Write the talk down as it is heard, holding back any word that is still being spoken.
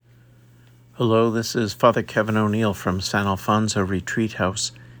Hello, this is Father Kevin O'Neill from San Alfonso Retreat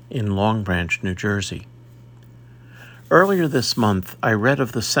House in Long Branch, New Jersey. Earlier this month, I read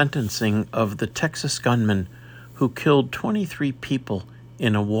of the sentencing of the Texas gunman who killed 23 people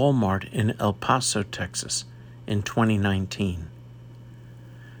in a Walmart in El Paso, Texas, in 2019.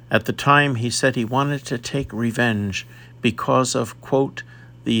 At the time, he said he wanted to take revenge because of, quote,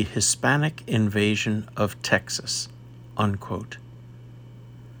 the Hispanic invasion of Texas, unquote.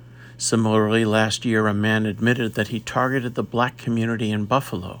 Similarly, last year, a man admitted that he targeted the black community in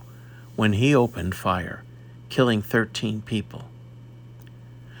Buffalo when he opened fire, killing 13 people.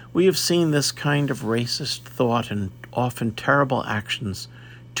 We have seen this kind of racist thought and often terrible actions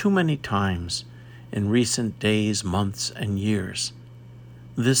too many times in recent days, months, and years.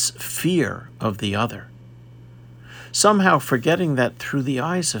 This fear of the other. Somehow forgetting that through the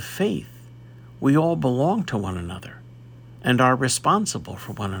eyes of faith, we all belong to one another and are responsible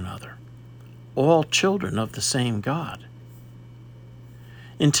for one another, all children of the same God.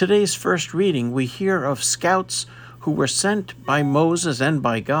 In today's first reading, we hear of scouts who were sent by Moses and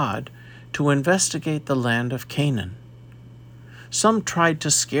by God to investigate the land of Canaan. Some tried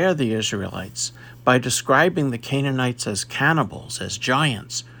to scare the Israelites by describing the Canaanites as cannibals, as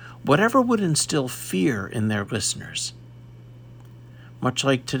giants, whatever would instill fear in their listeners. Much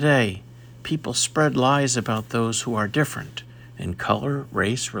like today, people spread lies about those who are different in color,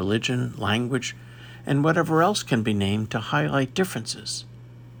 race, religion, language, and whatever else can be named to highlight differences,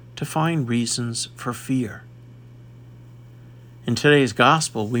 to find reasons for fear. In today's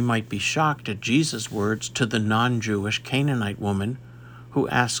gospel, we might be shocked at Jesus' words to the non-Jewish Canaanite woman who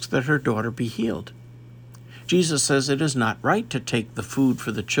asks that her daughter be healed. Jesus says it is not right to take the food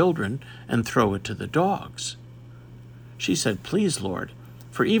for the children and throw it to the dogs. She said, "Please, Lord,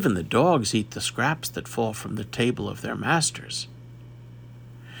 for even the dogs eat the scraps that fall from the table of their masters."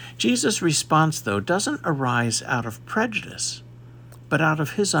 Jesus' response, though, doesn't arise out of prejudice, but out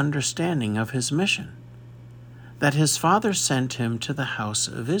of his understanding of his mission, that his Father sent him to the house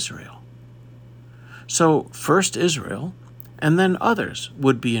of Israel. So first Israel, and then others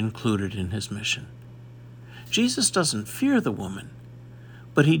would be included in his mission. Jesus doesn't fear the woman,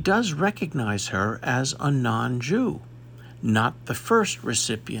 but he does recognize her as a non-Jew, not the first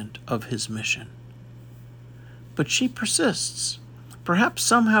recipient of his mission. But she persists, perhaps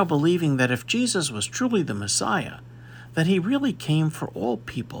somehow believing that if Jesus was truly the Messiah, that he really came for all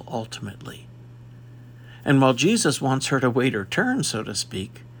people ultimately. And while Jesus wants her to wait her turn, so to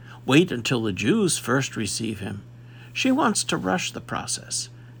speak, wait until the Jews first receive him, she wants to rush the process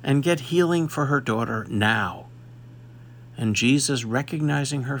and get healing for her daughter now. And Jesus,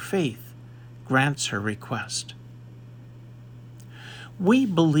 recognizing her faith, grants her request. We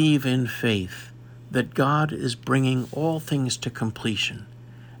believe in faith that God is bringing all things to completion,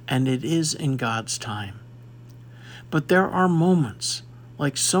 and it is in God's time. But there are moments,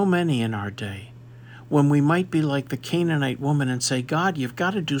 like so many in our day, when we might be like the Canaanite woman and say, "God, you've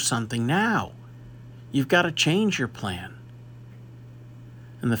got to do something now. You've got to change your plan."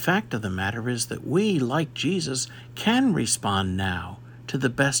 And the fact of the matter is that we, like Jesus, can respond now to the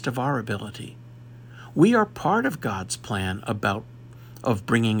best of our ability. We are part of God's plan of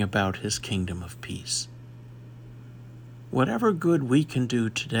bringing about his kingdom of peace. Whatever good we can do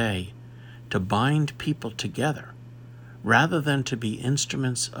today to bind people together, rather than to be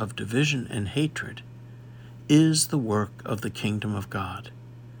instruments of division and hatred, is the work of the kingdom of God,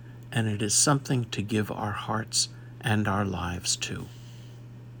 and it is something to give our hearts and our lives to.